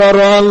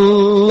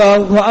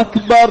الله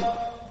أكبر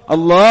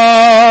الله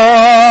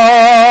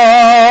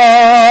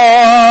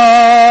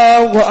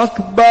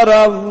أكبر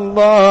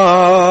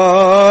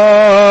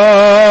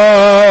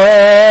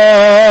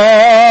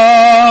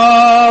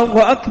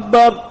الله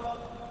أكبر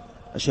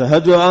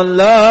أشهد أن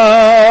لا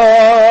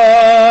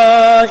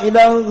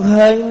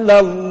إله إلا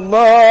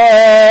الله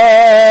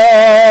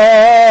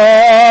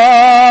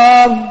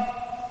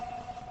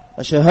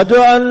أشهد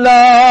أن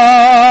لا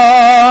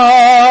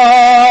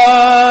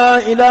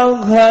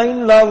إله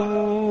إلا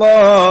الله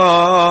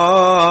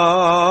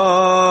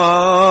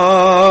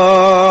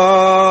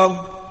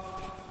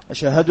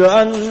أشهد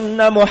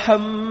أن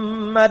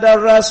محمد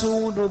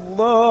رسول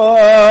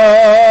الله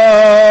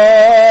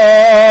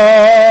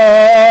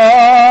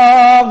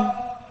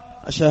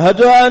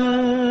أشهد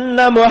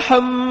أن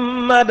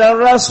محمد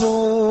رسول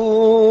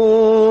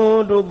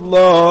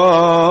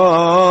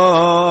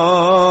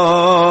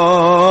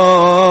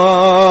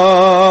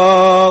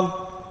الله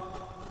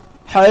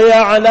حي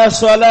على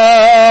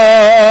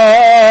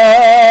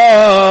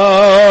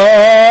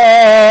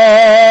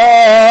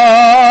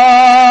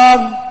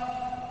الصلاة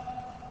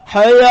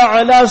حي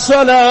على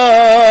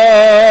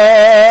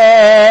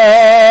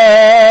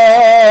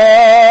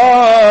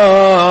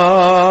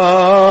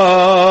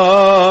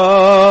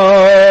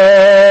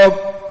الصلاة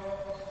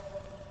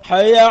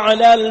حي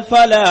على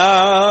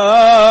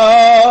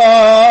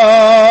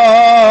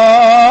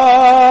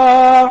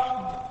الفلاح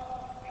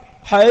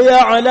حي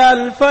على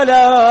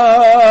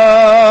الفلاح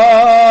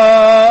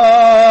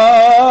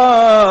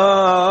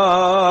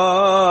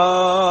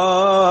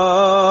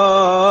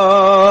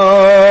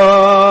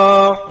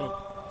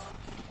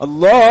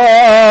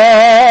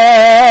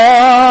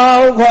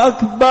الله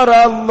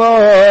أكبر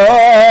الله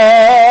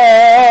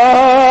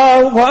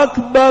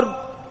أكبر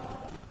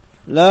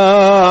لا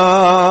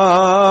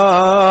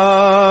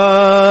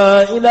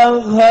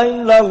إله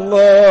إلا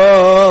الله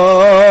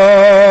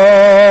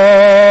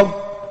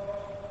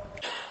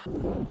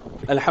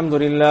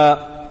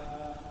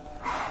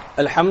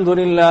الحمد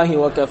لله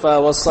وكفى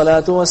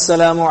والصلاة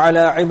والسلام على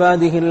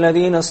عباده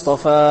الذين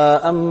اصطفى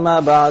أما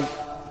بعد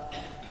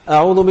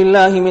أعوذ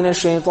بالله من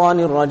الشيطان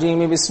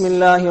الرجيم بسم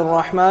الله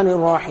الرحمن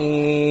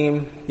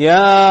الرحيم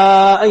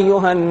يا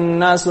أيها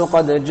الناس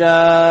قد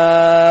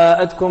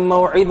جاءتكم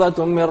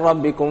موعظة من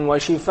ربكم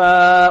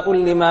وشفاء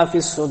لما في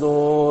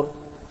الصدور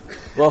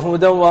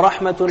وهدى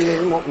ورحمة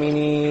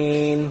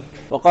للمؤمنين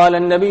وقال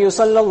النبي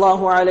صلى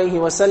الله عليه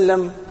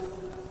وسلم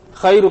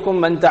خيركم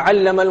من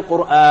تعلم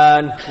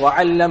القرآن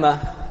وعلمه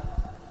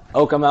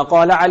أو كما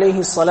قال عليه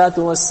الصلاة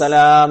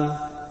والسلام.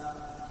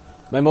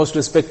 My most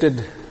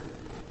respected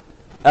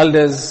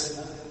elders,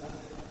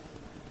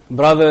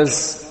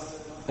 brothers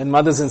and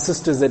mothers and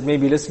sisters that may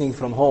be listening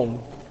from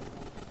home,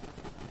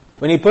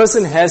 when a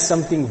person has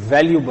something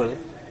valuable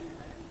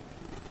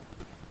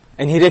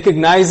and he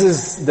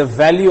recognizes the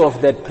value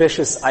of that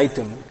precious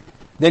item,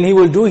 then he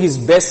will do his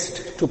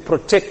best to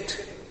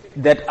protect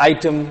that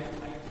item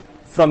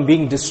from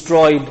being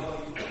destroyed,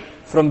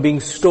 from being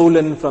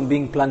stolen, from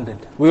being plundered.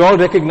 We all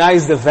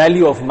recognize the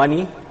value of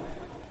money,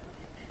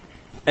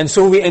 and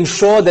so we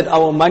ensure that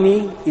our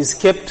money is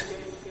kept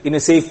in a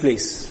safe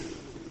place.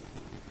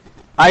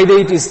 Either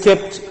it is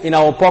kept in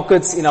our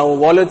pockets, in our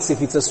wallets,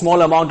 if it's a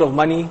small amount of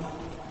money,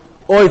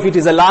 or if it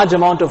is a large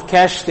amount of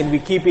cash, then we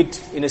keep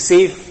it in a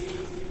safe.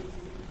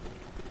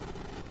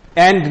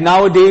 And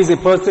nowadays a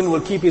person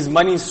will keep his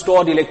money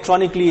stored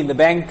electronically in the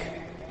bank,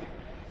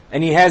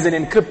 and he has an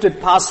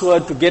encrypted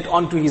password to get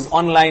onto his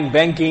online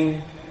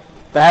banking.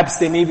 Perhaps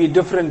there may be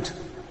different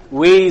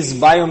ways,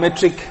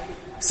 biometric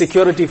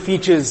security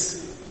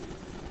features,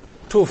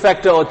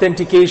 two-factor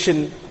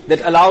authentication that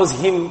allows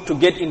him to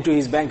get into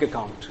his bank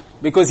account,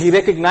 because he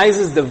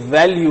recognizes the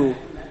value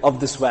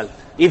of this wealth.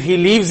 If he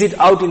leaves it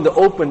out in the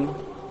open,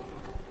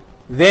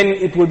 then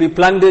it will be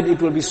plundered,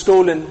 it will be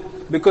stolen,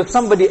 because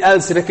somebody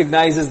else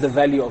recognizes the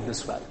value of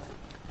this wealth.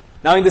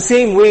 Now in the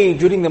same way,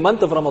 during the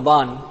month of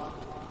Ramadan,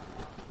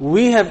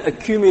 we have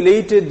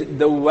accumulated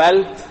the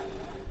wealth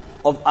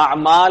of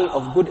a'mal,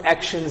 of good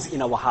actions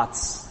in our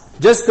hearts.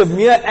 Just the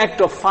mere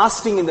act of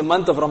fasting in the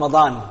month of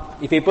Ramadan,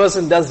 if a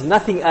person does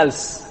nothing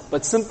else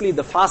but simply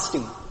the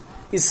fasting,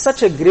 is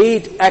such a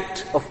great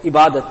act of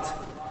ibadat.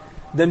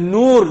 The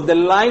nur, the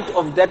light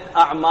of that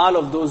a'mal,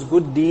 of those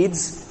good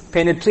deeds,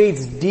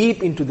 penetrates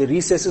deep into the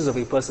recesses of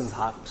a person's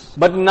heart.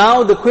 But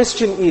now the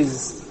question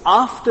is,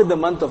 after the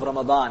month of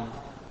Ramadan,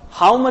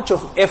 how much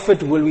of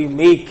effort will we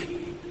make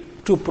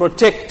to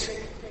protect,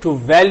 to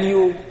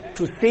value,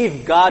 to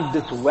safeguard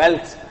this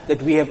wealth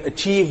that we have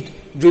achieved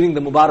during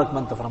the Mubarak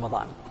month of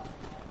Ramadan?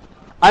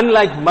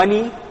 Unlike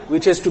money,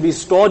 which has to be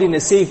stored in a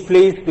safe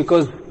place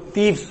because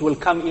thieves will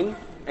come in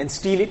and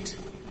steal it,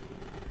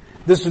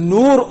 this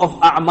nur of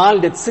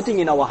a'mal that's sitting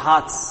in our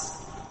hearts,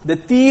 the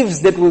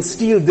thieves that will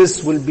steal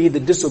this will be the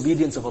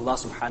disobedience of Allah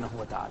subhanahu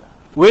wa ta'ala.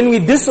 When we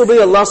disobey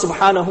Allah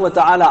subhanahu wa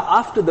ta'ala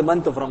after the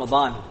month of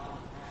Ramadan,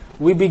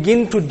 we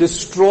begin to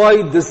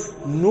destroy this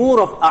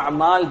nur of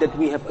a'mal that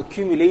we have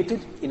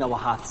accumulated in our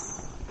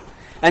hearts.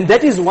 And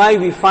that is why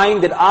we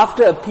find that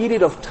after a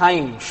period of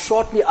time,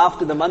 shortly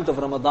after the month of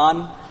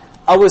Ramadan,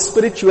 our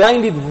spirituality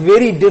find it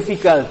very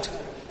difficult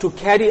to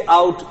carry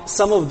out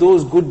some of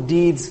those good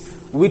deeds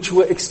which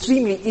were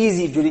extremely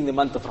easy during the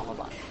month of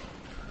Ramadan.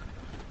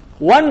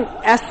 One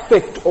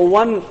aspect or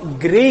one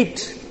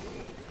great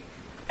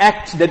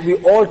act that we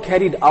all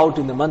carried out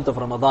in the month of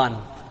Ramadan,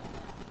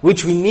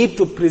 which we need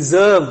to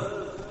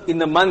preserve in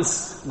the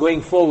months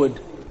going forward,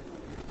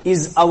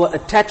 is our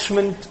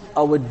attachment,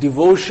 our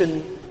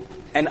devotion,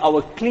 and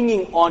our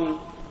clinging on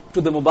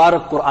to the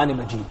Mubarak Quran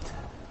Majid.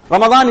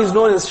 Ramadan is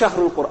known as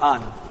Shahrul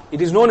Quran.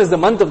 It is known as the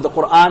month of the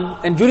Quran,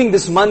 and during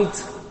this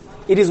month,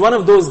 it is one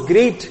of those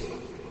great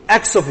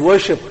acts of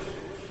worship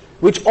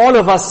which all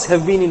of us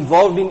have been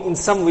involved in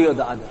some way or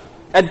the other.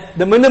 At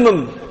the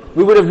minimum,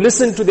 we would have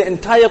listened to the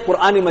entire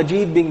Quran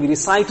Majid being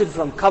recited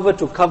from cover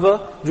to cover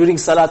during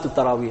Salatul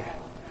Taraweeh.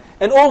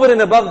 And over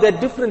and above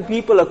that, different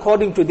people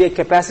according to their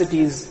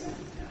capacities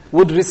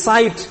would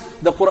recite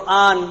the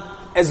Quran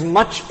as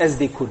much as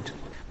they could.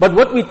 But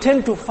what we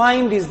tend to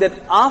find is that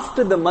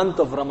after the month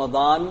of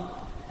Ramadan,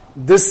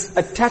 this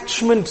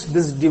attachment,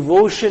 this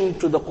devotion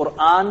to the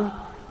Quran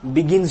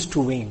begins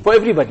to wane for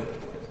everybody.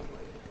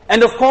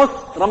 And of course,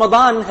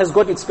 Ramadan has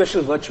got its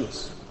special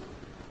virtues.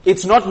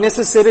 It's not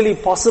necessarily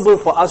possible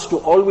for us to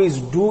always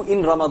do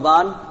in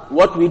Ramadan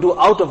what we do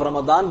out of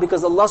Ramadan,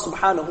 because Allah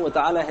subhanahu wa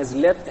ta'ala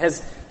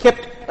has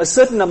kept a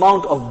certain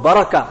amount of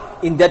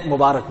barakah in that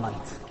Mubarak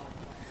month.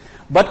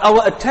 But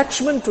our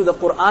attachment to the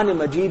Quran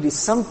Majid is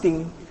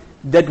something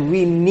that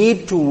we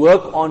need to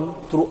work on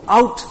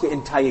throughout the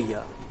entire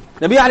year.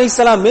 Nabi alayhi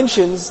salam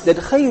mentions that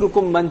خَيْرُكُمْ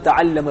مَنْ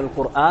تَعَلَّمَ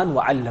الْقُرْآنِ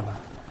وَعَلَّمَ.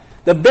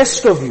 The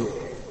best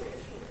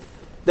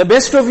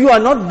of you are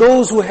not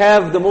those who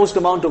have the most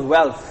amount of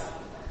wealth.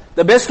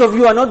 The best of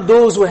you are not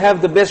those who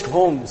have the best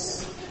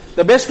homes.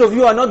 The best of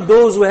you are not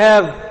those who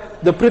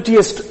have the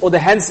prettiest or the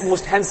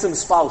most handsome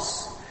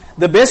spouse.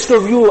 The best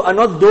of you are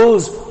not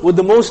those with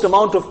the most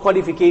amount of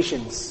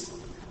qualifications.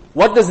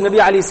 What does Nabi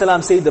alayhi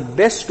salam say? The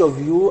best of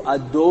you are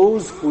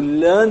those who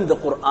learn the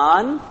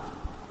Quran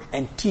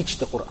and teach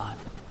the Quran.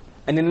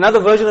 And in another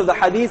version of the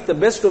hadith, the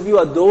best of you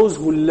are those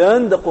who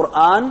learn the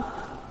Quran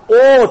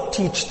or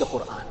teach the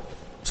Quran.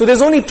 So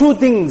there's only two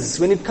things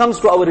when it comes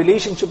to our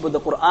relationship with the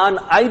Quran.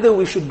 Either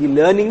we should be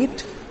learning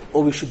it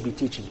or we should be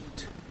teaching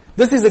it.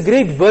 This is a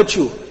great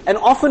virtue. And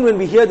often when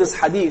we hear this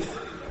hadith,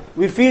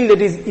 we feel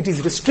that it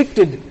is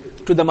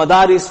restricted to the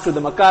madaris, to the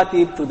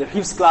makatib, to the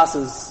hifz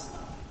classes.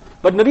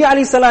 But Nabi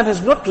alayhi salam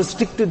has not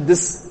restricted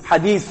this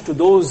hadith to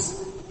those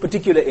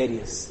particular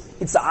areas.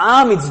 It's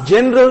it's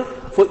general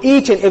for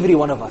each and every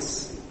one of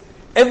us.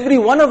 Every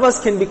one of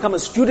us can become a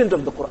student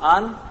of the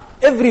Quran.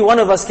 Every one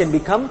of us can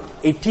become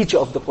a teacher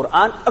of the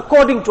Quran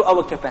according to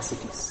our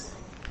capacities.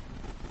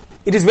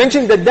 It is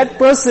mentioned that that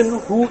person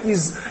who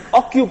is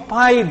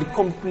occupied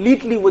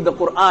completely with the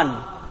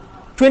Quran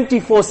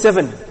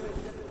 24/7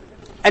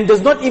 and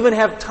does not even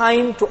have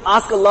time to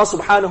ask Allah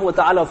subhanahu wa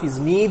ta'ala of his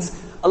needs,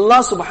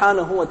 Allah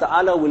subhanahu wa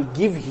ta'ala will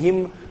give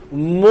him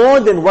more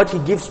than what he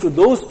gives to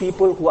those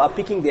people who are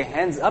picking their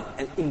hands up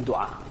and in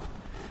dua.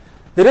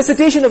 The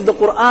recitation of the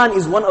Quran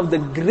is one of the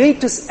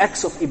greatest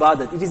acts of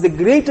ibadat. It is the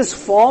greatest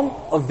form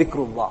of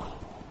dhikrullah.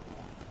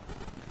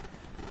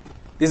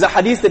 There's a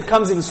hadith that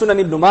comes in Sunan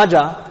Ibn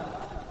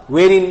Majah,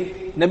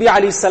 wherein Nabi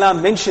alayhi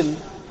salam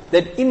mentioned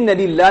that inna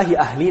lillahi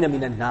ahlina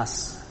minan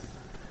nas.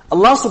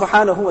 Allah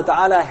subhanahu wa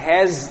ta'ala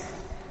has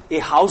a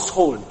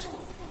household.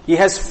 He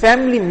has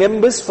family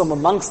members from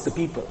amongst the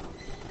people.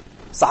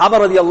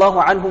 Sahaba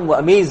radiallahu anhum were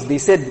amazed. They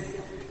said,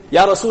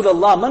 Ya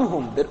Rasulullah, man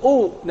hum? That,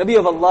 oh Nabi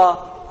of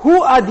Allah,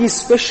 who are these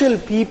special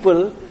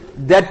people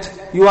that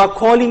you are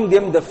calling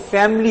them the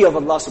family of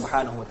Allah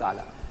subhanahu wa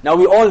ta'ala? Now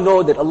we all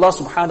know that Allah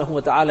subhanahu wa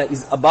ta'ala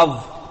is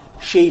above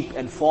shape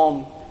and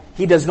form.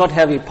 He does not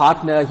have a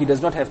partner. He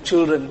does not have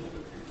children.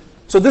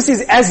 So this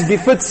is as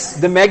befits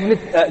the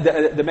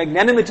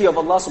magnanimity of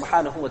Allah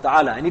subhanahu wa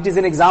ta'ala. And it is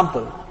an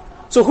example.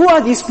 So who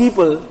are these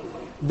people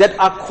that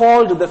are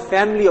called the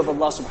family of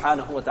Allah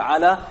subhanahu wa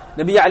ta'ala?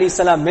 Nabi alayhi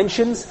salam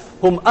mentions,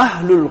 hum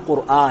ahlul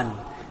Qur'an.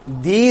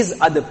 These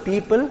are the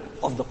people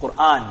of the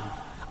Qur'an.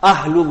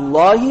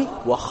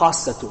 Ahlullahi wa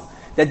khassatu.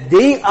 That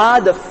they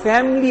are the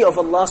family of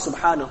Allah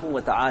subhanahu wa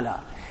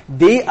ta'ala.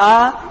 They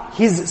are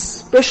His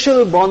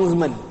special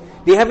bondsmen.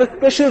 They have a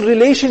special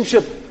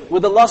relationship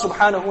with Allah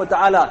subhanahu wa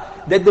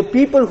ta'ala. That the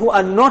people who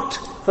are not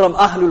from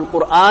Ahlul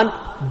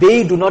Qur'an,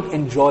 they do not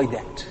enjoy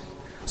that.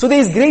 So there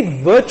is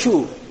great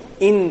virtue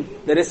in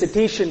the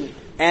recitation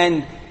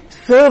and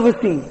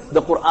servicing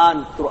the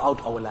Qur'an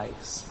throughout our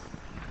lives.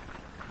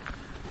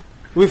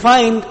 We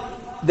find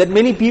that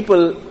many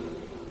people,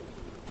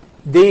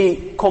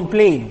 they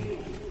complain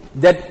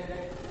that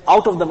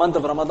out of the month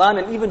of Ramadan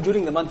and even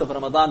during the month of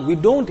Ramadan, we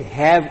don't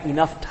have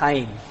enough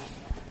time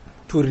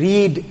to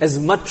read as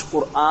much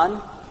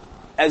Qur'an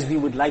as we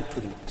would like to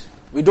read.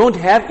 We don't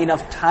have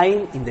enough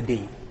time in the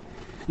day.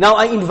 Now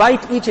I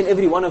invite each and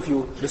every one of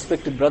you,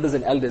 respected brothers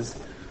and elders,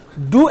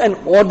 do an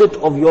audit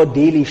of your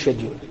daily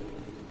schedule.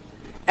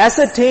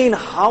 Ascertain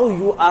how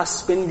you are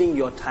spending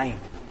your time.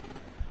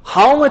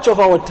 How much of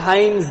our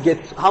time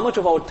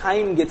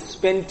gets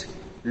spent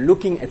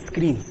looking at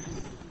screens?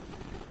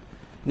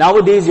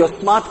 Nowadays, your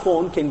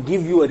smartphone can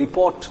give you a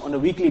report on a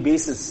weekly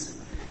basis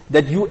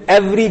that you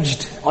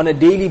averaged on a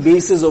daily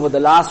basis over the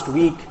last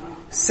week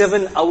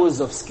 7 hours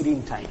of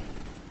screen time.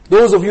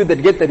 Those of you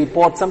that get the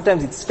report,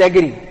 sometimes it's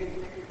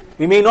staggering.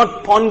 We may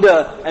not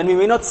ponder and we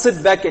may not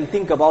sit back and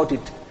think about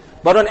it.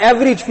 But on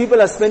average, people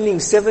are spending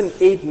 7,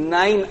 8,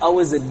 9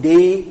 hours a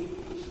day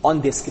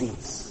on their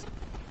screens.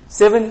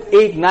 7,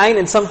 8, 9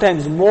 and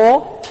sometimes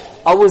more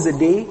hours a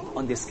day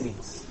on their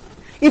screens.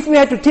 If we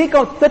had to take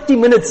out 30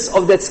 minutes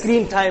of that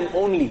screen time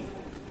only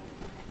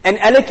and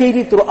allocate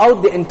it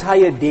throughout the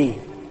entire day,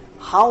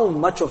 how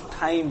much of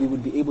time we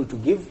would be able to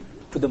give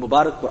to the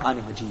Mubarak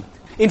Quran Majid.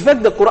 In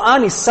fact, the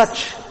Quran is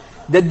such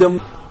that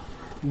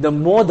the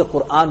more the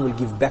Quran will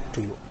give back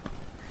to you.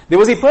 There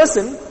was a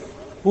person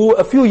who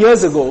a few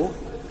years ago,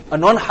 a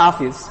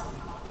non-Hafiz,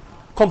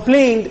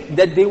 complained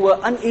that they were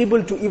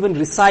unable to even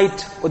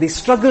recite, or they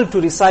struggled to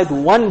recite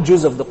one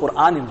juz of the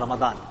Quran in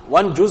Ramadan.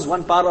 One juz,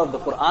 one para of the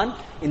Quran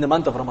in the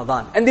month of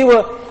Ramadan. And they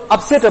were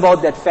upset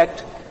about that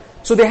fact.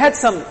 So they had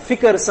some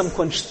fikr, some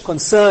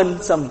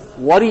concern, some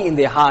worry in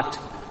their heart.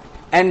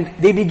 And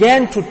they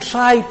began to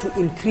try to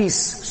increase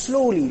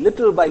slowly,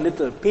 little by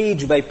little,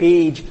 page by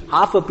page,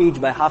 half a page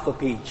by half a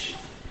page.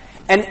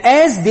 And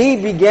as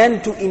they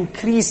began to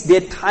increase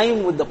their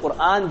time with the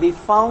Quran, they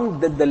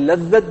found that the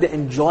ladhat, the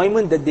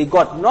enjoyment that they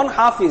got,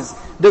 non-Hafiz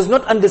does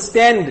not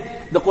understand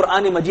the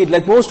Quran Majid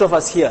like most of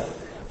us here.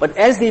 But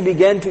as they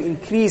began to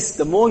increase,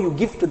 the more you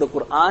give to the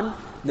Quran,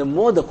 the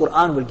more the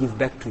Quran will give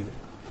back to you.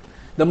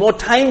 The more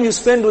time you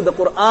spend with the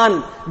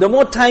Quran, the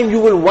more time you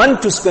will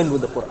want to spend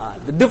with the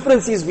Quran. The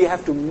difference is we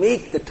have to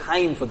make the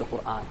time for the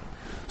Quran.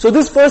 So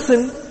this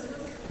person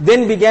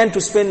then began to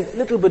spend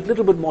little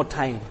bit more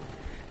time.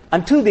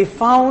 Until they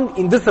found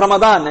in this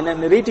Ramadan, and I'm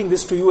narrating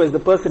this to you as the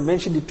person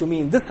mentioned it to me,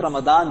 in this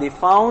Ramadan they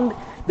found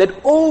that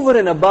over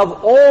and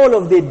above all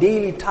of their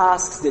daily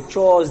tasks, their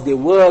chores, their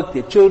work,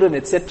 their children,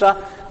 etc.,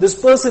 this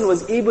person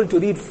was able to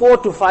read 4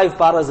 to 5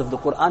 paras of the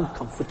Quran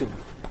comfortably,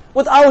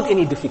 without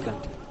any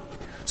difficulty.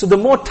 So the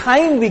more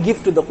time we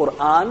give to the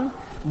Quran,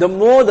 the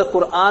more the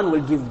Quran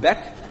will give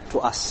back to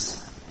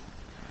us.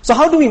 So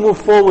how do we move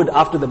forward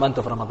after the month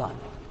of Ramadan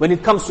when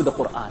it comes to the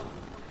Quran?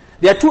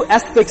 There are 2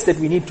 aspects that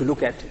we need to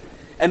look at.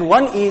 And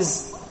one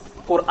is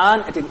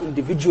Quran at an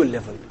individual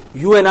level.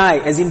 You and I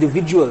as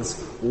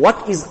individuals,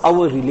 what is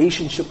our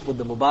relationship with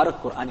the Mubarak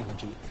Quran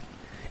Majid?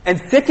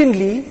 And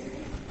secondly,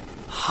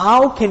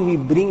 how can we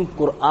bring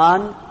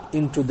Quran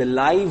into the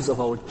lives of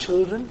our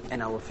children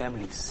and our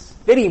families?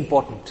 Very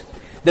important.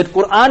 That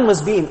Quran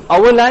must be in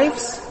our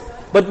lives,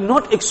 but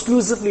not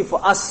exclusively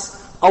for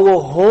us. Our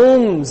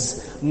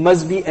homes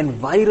must be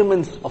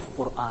environments of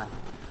Quran.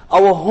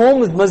 Our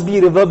homes must be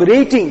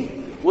reverberating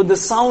with the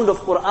sound of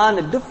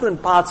Quran at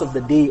different parts of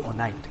the day or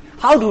night.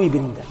 How do we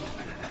bring that?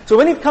 So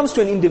when it comes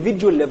to an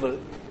individual level,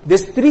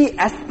 there's 3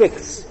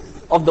 aspects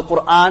of the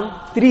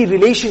Quran, 3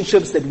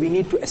 relationships that we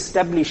need to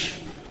establish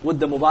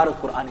with the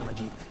Mubarak Quran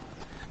Majid.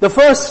 The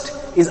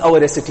first is our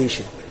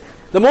recitation.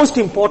 The most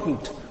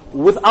important,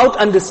 without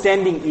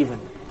understanding even,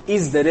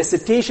 is the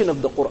recitation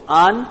of the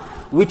Quran,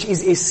 which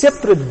is a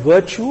separate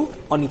virtue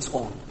on its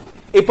own.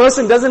 A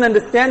person doesn't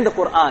understand the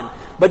Quran,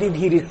 but if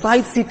he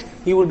recites it,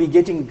 he will be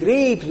getting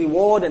great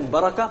reward and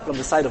barakah from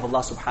the side of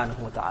Allah subhanahu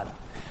wa ta'ala.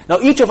 Now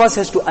each of us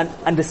has to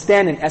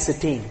understand and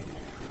ascertain,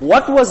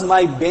 what was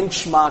my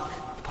benchmark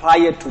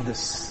prior to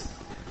this?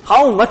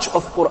 How much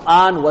of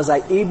Quran was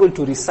I able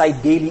to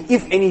recite daily,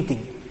 if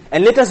anything?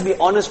 And let us be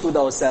honest with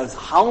ourselves,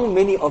 how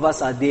many of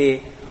us are there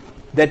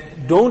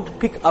that don't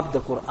pick up the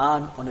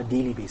Quran on a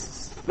daily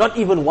basis? Not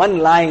even one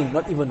line,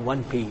 not even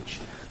one page.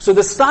 So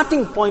the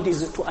starting point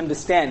is to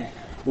understand,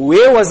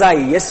 where was I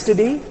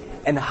yesterday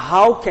and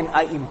how can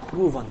I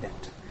improve on that?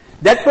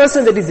 That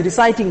person that is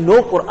reciting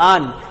no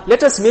Quran,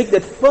 let us make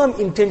that firm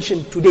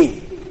intention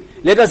today.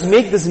 Let us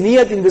make this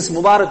niyat in this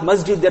Mubarak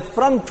Masjid that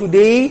from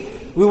today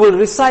we will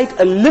recite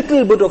a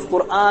little bit of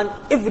Quran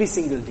every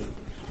single day.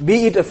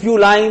 Be it a few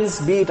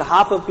lines, be it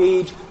half a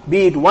page,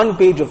 be it 1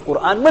 page of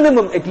Quran,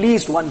 minimum at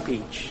least 1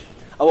 page.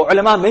 Our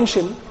ulama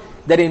mentioned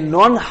that a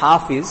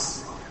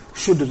non-Hafiz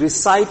should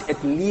recite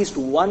at least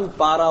 1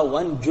 para,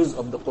 1 juz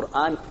of the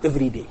Quran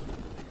every day.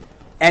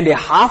 And a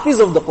Hafiz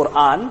of the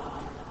Quran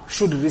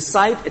should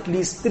recite at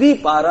least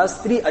 3 paras,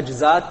 3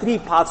 ajza, 3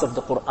 parts of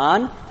the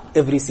Quran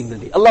every single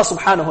day. Allah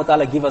subhanahu wa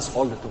ta'ala give us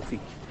all the tawfiq.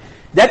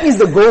 That is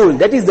the goal,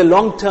 that is the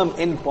long-term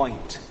end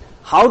point.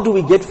 How do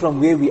we get from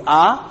where we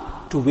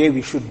are to where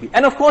we should be?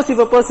 And of course, if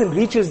a person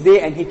reaches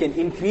there and he can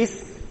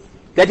increase,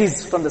 that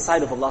is from the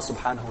side of Allah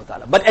subhanahu wa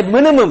ta'ala. But at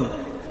minimum,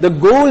 the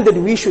goal that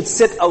we should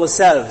set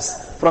ourselves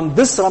from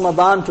this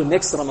Ramadan to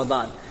next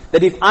Ramadan,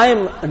 that if I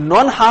am a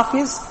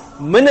non-Hafiz,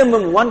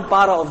 minimum 1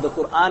 para of the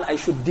Quran I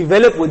should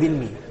develop within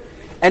me.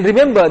 And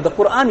remember, the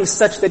Quran is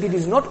such that it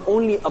is not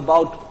only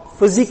about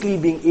physically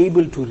being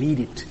able to read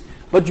it,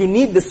 but you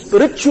need the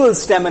spiritual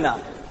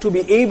stamina to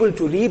be able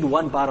to read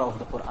 1 para of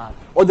the Quran,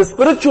 or the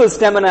spiritual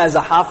stamina as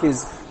a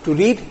Hafiz to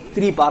read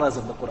 3 paras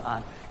of the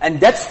Quran. And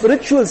that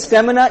spiritual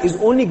stamina is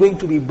only going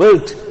to be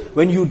built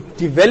when you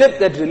develop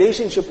that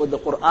relationship with the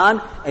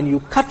Quran and you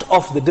cut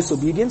off the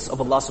disobedience of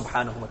Allah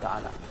subhanahu wa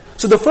ta'ala.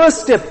 So the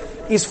first step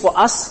is for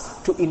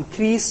us to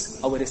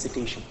increase our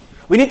recitation.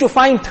 We need to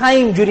find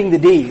time during the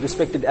day,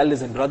 respected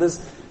elders and brothers,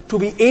 to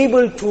be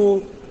able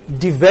to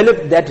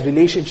develop that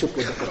relationship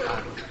with the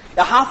Quran.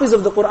 The Hafiz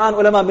of the Quran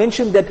ulama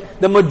mentioned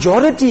that the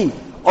majority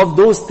of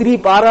those 3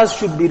 paras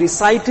should be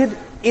recited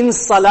in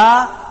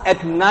salah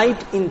at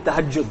night in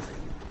tahajjud.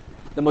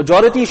 The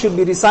majority should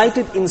be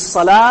recited in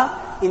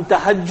salah in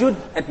tahajjud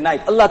at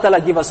night. Allah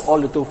Ta'ala give us all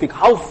the tawfiq.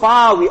 How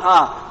far we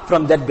are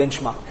from that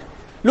benchmark.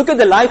 Look at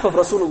the life of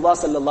Rasulullah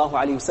sallallahu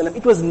alaihi wasallam.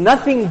 It was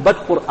nothing but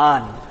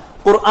Quran.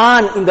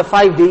 Quran in the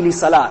 5 daily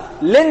salah.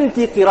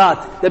 Lengthy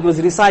qiraat that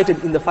was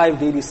recited in the 5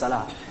 daily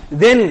salah.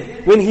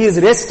 Then when he is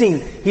resting,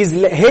 his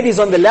head is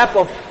on the lap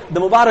of, the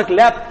Mubarak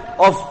lap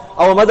of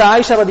our mother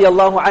Aisha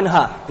radiallahu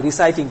anha,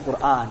 reciting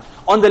Quran.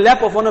 On the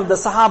lap of one of the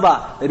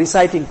Sahaba,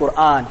 reciting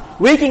Quran.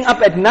 Waking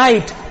up at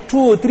night,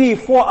 2, 3,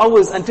 4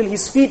 hours until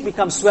his feet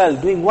become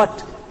swelled. Doing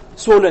what?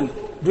 Swollen.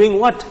 Doing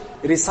what?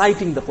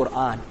 Reciting the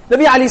Quran.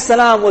 Nabi alayhi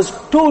salam was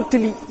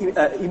totally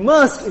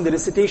immersed in the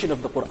recitation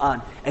of the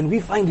Quran. And we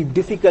find it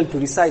difficult to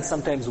recite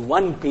sometimes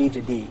 1 page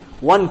a day,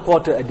 1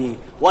 quarter a day,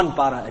 1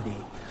 para a day.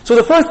 So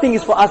the first thing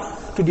is for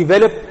us to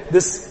develop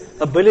this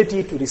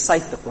ability to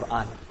recite the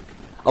Quran.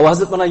 Our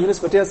Hazrat Mana Yunus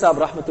Patel Sahab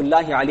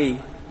rahmatullahi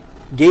alayhi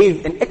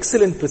gave an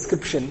excellent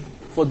prescription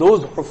for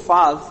those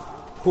huffaz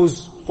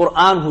whose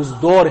Quran, whose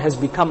door has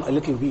become a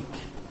little weak.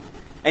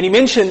 And he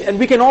mentioned, and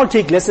we can all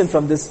take lesson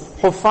from this,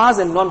 huffaz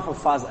and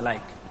non-huffaz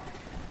alike,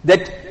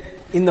 that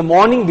in the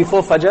morning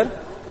before Fajr,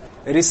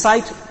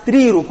 recite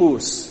 3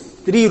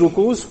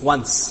 rukus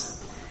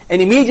once.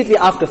 And immediately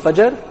after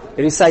Fajr,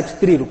 recite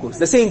 3 rukus,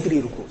 the same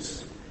 3 rukus.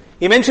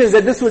 He mentions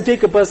that this will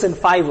take a person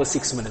 5 or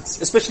 6 minutes,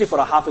 especially for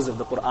a hafiz of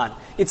the Quran.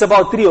 It's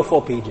about 3 or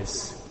 4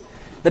 pages.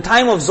 The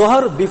time of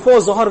Zohar,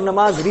 before Zohar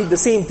namaz, read the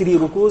same 3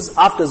 rukus,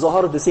 after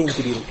Zohar, the same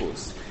 3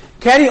 rukus.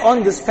 Carry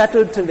on this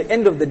pattern till the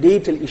end of the day,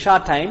 till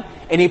Isha time,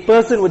 and a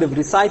person would have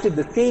recited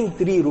the same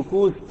 3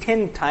 rukus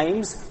 10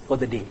 times for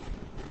the day.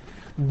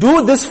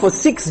 Do this for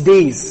 6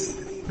 days.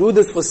 Do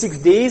this for 6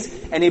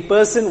 days, and a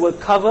person will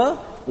cover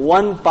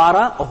 1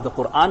 para of the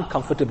Quran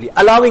comfortably,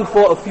 allowing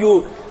for a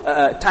few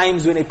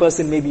times when a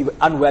person may be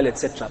unwell,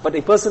 etc. But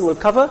a person will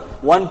cover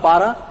 1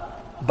 para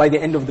by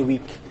the end of the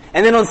week.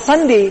 And then on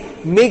Sunday,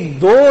 make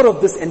door of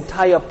this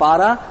entire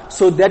para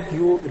so that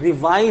you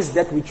revise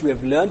that which you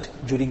have learnt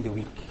during the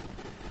week.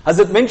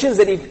 Hazrat mentions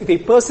that if a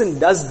person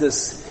does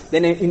this,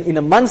 then in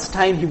a month's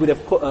time he would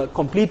have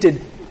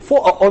completed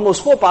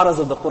almost 4 paras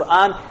of the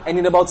Quran, and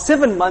in about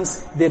 7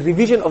 months the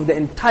revision of the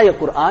entire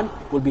Quran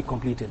will be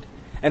completed.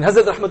 And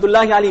Hazrat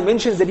Rahmatullahi Ali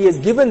mentions that he has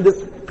given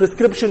this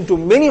prescription to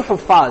many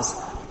huffaz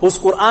whose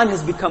Quran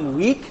has become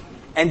weak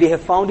and they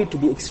have found it to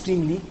be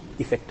extremely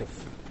effective.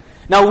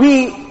 Now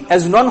we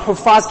as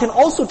non-huffaz can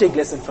also take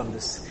lesson from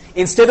this.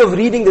 Instead of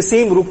reading the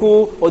same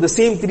ruku or the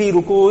same 3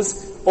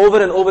 rukus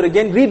over and over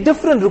again, read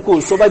different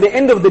rukus. So by the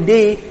end of the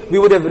day, we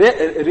would have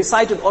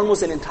recited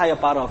almost an entire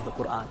para of the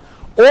Quran.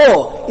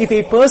 Or if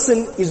a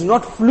person is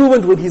not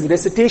fluent with his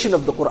recitation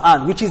of the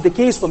Quran, which is the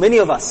case for many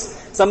of us.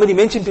 Somebody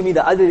mentioned to me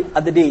the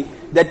other day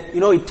that,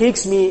 it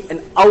takes me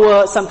an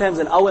hour, sometimes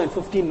an hour and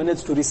 15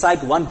 minutes to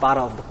recite 1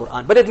 para of the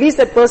Quran. But at least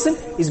that person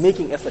is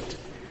making effort.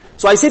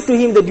 So I said to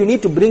him that you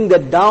need to bring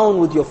that down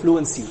with your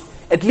fluency.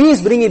 At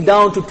least bring it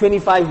down to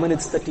 25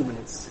 minutes, 30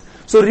 minutes.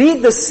 So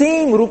read the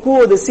same ruku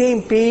or the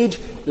same page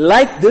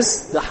like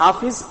this, the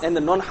hafiz and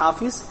the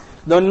non-hafiz.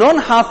 The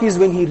non-hafiz,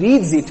 when he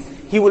reads it,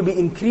 he will be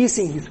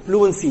increasing his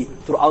fluency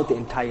throughout the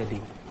entire day.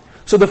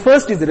 So the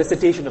first is the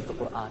recitation of the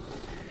Quran.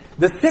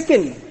 The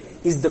second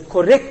is the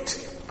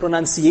correct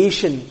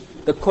pronunciation,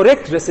 the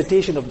correct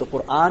recitation of the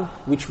Quran,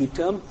 which we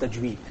term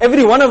tajweed.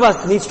 Every one of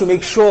us needs to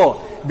make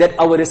sure that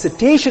our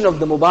recitation of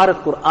the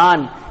Mubarak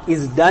Quran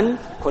is done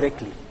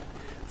correctly.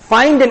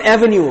 Find an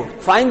avenue,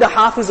 find the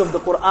hafiz of the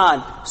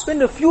Quran,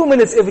 spend a few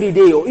minutes every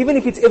day, or even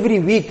if it's every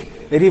week,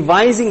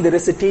 revising the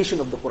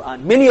recitation of the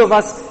Quran. Many of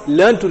us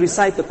learned to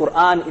recite the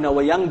Quran in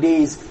our young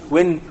days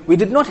when we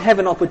did not have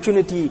an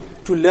opportunity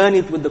to learn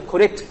it with the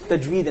correct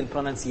tajweed and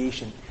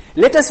pronunciation.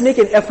 Let us make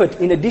an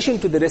effort, in addition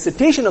to the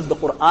recitation of the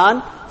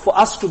Quran, for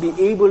us to be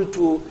able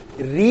to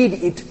read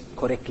it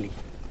correctly.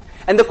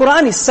 And the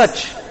Quran is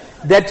such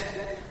that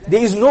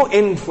there is no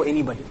end for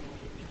anybody.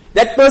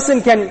 That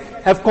person can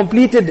have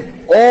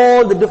completed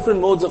all the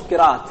different modes of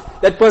qiraat.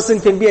 That person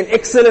can be an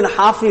excellent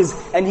hafiz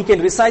and he can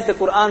recite the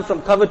Quran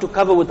from cover to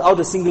cover without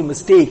a single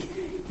mistake.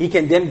 He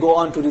can then go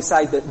on to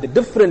recite the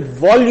different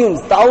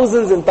volumes,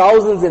 thousands and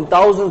thousands and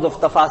thousands of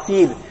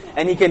tafasir,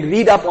 and he can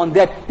read up on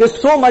that. There's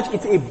so much,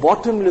 it's a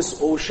bottomless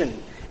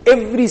ocean.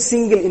 Every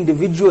single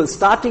individual,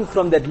 starting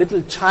from that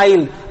little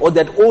child or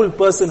that old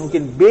person who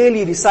can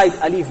barely recite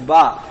Alif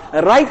Ba,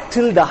 right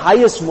till the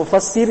highest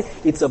mufassir,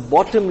 it's a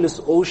bottomless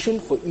ocean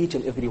for each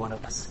and every one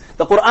of us.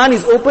 The Quran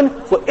is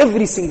open for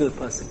every single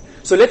person.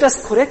 So let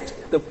us correct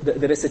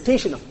the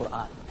recitation of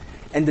Quran.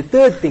 And the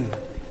third thing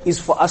is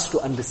for us to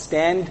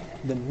understand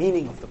the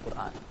meaning of the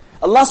Quran.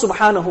 Allah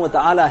subhanahu wa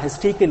ta'ala has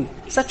taken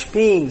such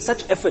pain,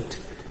 such effort.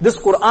 This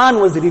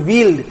Quran was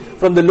revealed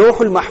from the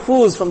Lawhul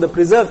Mahfuz, from the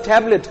preserved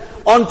tablet,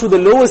 onto the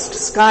lowest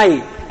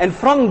sky. And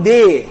from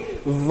there,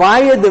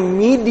 via the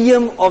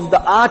medium of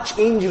the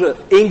archangel,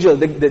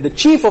 the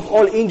chief of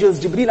all angels,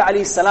 Jibreel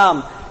alayhi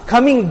salam,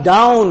 coming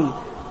down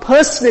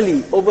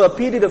personally over a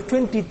period of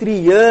 23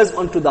 years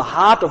onto the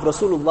heart of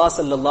Rasulullah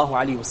sallallahu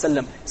alaihi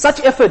wasallam. Such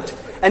effort.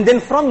 And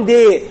then from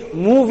there,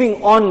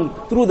 moving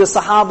on through the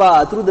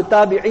Sahaba, through the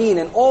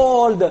Tabi'een, and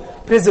all the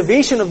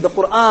preservation of the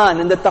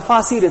Quran and the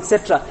Tafasir,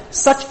 etc.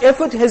 Such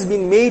effort has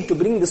been made to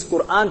bring this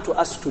Quran to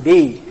us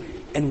today.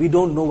 And we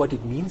don't know what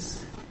it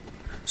means.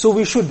 So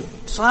we should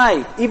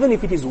try, even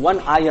if it is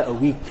one ayah a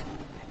week,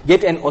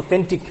 get an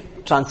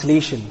authentic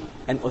translation,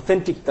 an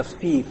authentic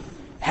tafsir,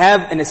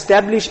 have and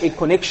establish a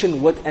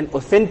connection with an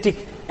authentic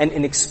and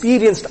an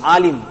experienced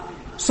alim,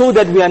 so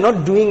that we are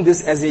not doing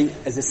this as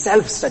a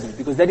self-study,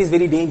 because that is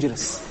very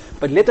dangerous.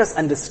 But let us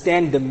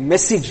understand the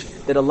message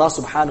that Allah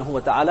subhanahu wa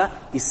ta'ala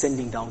is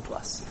sending down to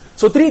us.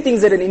 So 3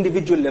 things at an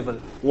individual level.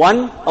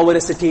 1, our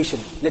recitation.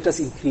 Let us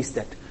increase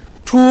that.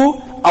 2,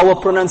 our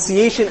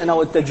pronunciation and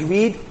our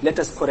tajweed. Let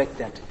us correct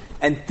that.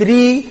 And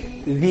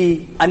 3,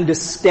 the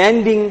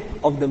understanding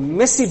of the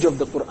message of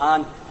the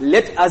Quran.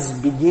 Let us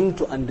begin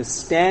to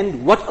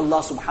understand what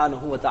Allah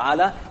subhanahu wa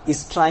ta'ala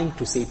is trying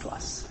to say to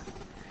us.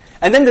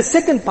 And then the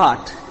second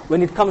part,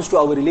 when it comes to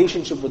our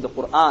relationship with the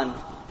Quran,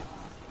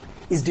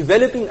 is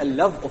developing a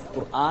love of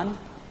Quran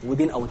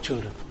within our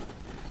children.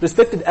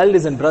 Respected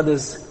elders and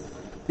brothers,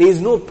 there is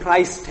no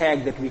price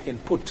tag that we can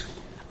put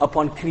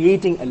upon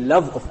creating a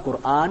love of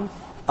Quran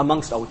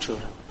amongst our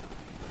children.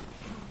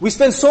 We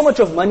spend so much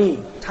of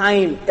money,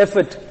 time,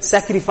 effort,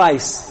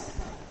 sacrifice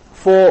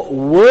for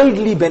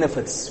worldly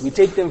benefits. We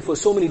take them for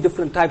so many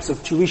different types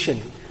of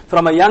tuition.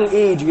 From a young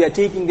age, we are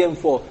taking them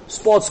for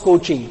sports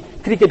coaching,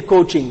 cricket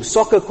coaching,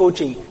 soccer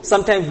coaching.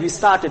 Sometimes we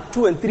start at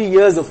 2 and 3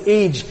 years of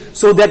age,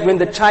 so that when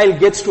the child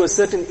gets to a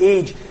certain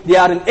age, they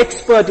are an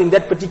expert in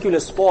that particular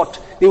sport.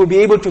 They will be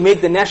able to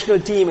make the national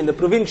team and the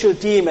provincial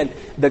team and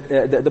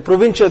the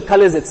provincial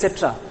colors,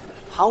 etc.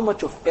 How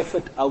much of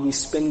effort are we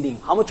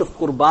spending? How much of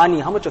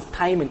qurbani, how much of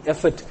time and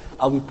effort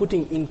are we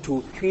putting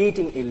into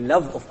creating a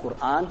love of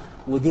Quran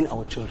within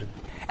our children?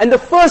 And the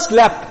first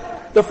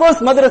lap, the first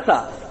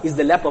madrasa is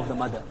the lap of the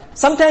mother.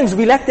 Sometimes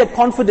we lack that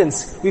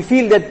confidence. We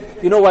feel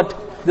that, you know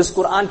what, this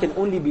Quran can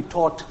only be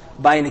taught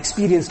by an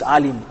experienced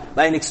alim,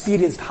 by an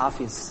experienced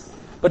hafiz.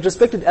 But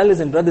respected elders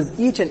and brothers,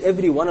 each and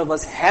every one of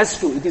us has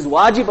to, it is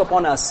wajib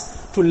upon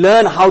us to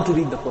learn how to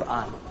read the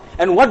Quran.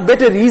 And what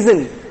better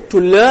reason to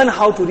learn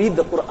how to read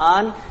the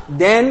Quran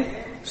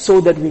than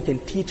so that we can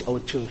teach our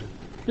children.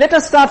 Let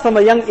us start from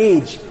a young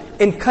age,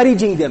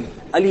 encouraging them,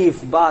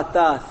 alif, ba,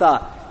 ta,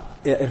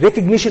 tha,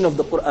 recognition of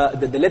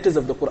the letters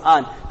of the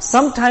Quran.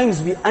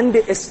 Sometimes we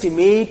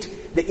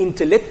underestimate the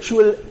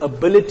intellectual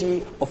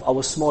ability of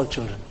our small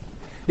children.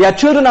 There are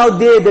children out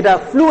there that are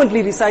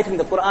fluently reciting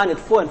the Quran at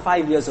 4 and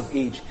 5 years of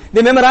age.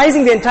 They're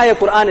memorizing the entire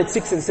Quran at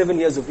 6 and 7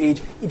 years of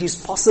age. It is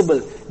possible.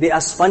 They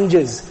are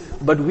sponges.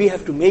 But we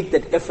have to make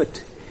that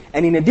effort.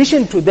 And in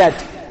addition to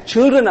that,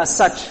 children are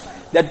such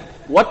that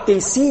what they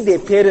see their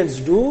parents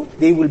do,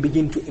 they will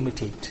begin to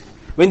imitate.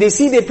 When they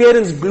see their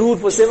parents glued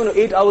for 7 or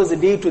 8 hours a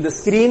day to the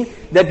screen,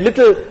 that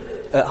little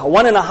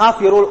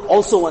 1.5-year-old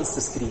also wants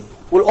the screen,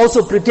 will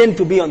also pretend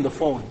to be on the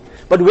phone.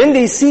 But when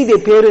they see their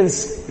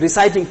parents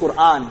reciting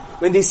Quran,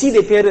 when they see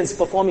their parents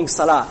performing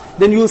salah,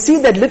 then you'll see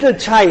that little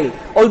child,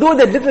 although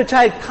that little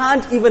child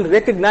can't even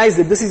recognize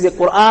that this is a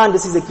Quran,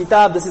 this is a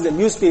kitab, this is a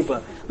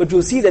newspaper, but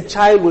you'll see that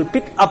child will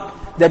pick up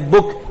that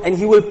book and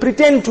he will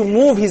pretend to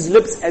move his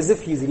lips as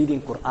if he's reading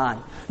Quran.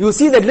 You will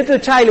see that little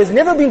child has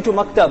never been to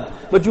maktab,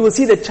 but you will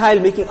see that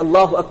child making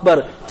Allahu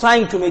Akbar,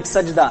 trying to make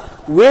sajda.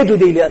 Where do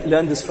they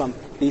learn this from?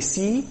 They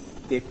see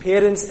their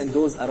parents and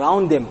those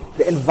around them.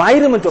 The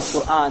environment of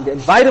Quran, the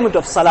environment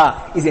of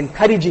Salah is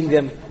encouraging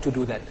them to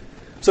do that.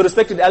 So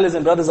respected elders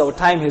and brothers, our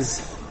time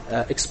has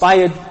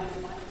expired.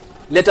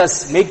 Let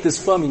us make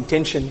this firm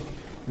intention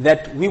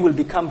that we will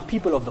become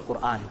people of the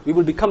Quran. We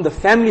will become the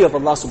family of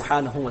Allah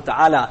subhanahu wa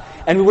ta'ala.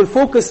 And we will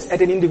focus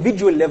at an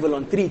individual level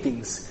on 3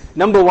 things.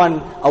 Number 1,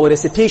 our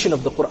recitation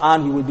of the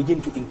Quran, we will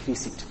begin to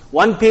increase it.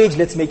 1 page,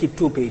 let's make it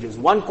 2 pages.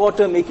 1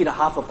 quarter, make it a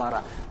half a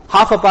para.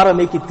 Half a para,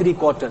 make it 3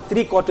 quarter.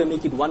 3 quarter,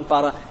 make it 1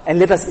 para. And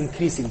let us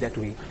increase in that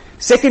way.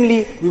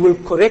 Secondly, we will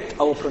correct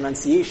our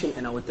pronunciation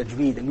and our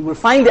tajweed. And we will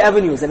find the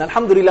avenues. And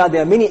alhamdulillah,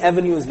 there are many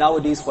avenues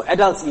nowadays for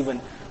adults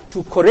even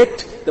to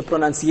correct the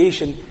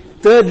pronunciation.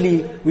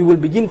 Thirdly, we will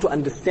begin to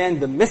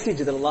understand the message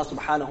that Allah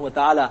subhanahu wa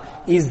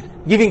ta'ala is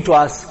giving to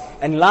us.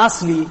 And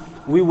lastly,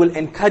 we will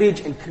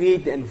encourage and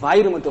create the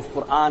environment of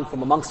Quran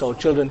from amongst our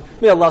children.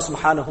 May Allah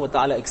subhanahu wa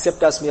ta'ala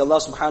accept us. May Allah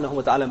subhanahu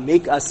wa ta'ala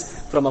make us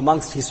from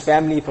amongst His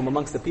family, from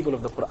amongst the people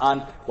of the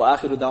Quran. Wa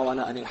akhiru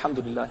da'wana anil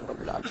hamdulillahi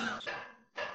rabbil alamin.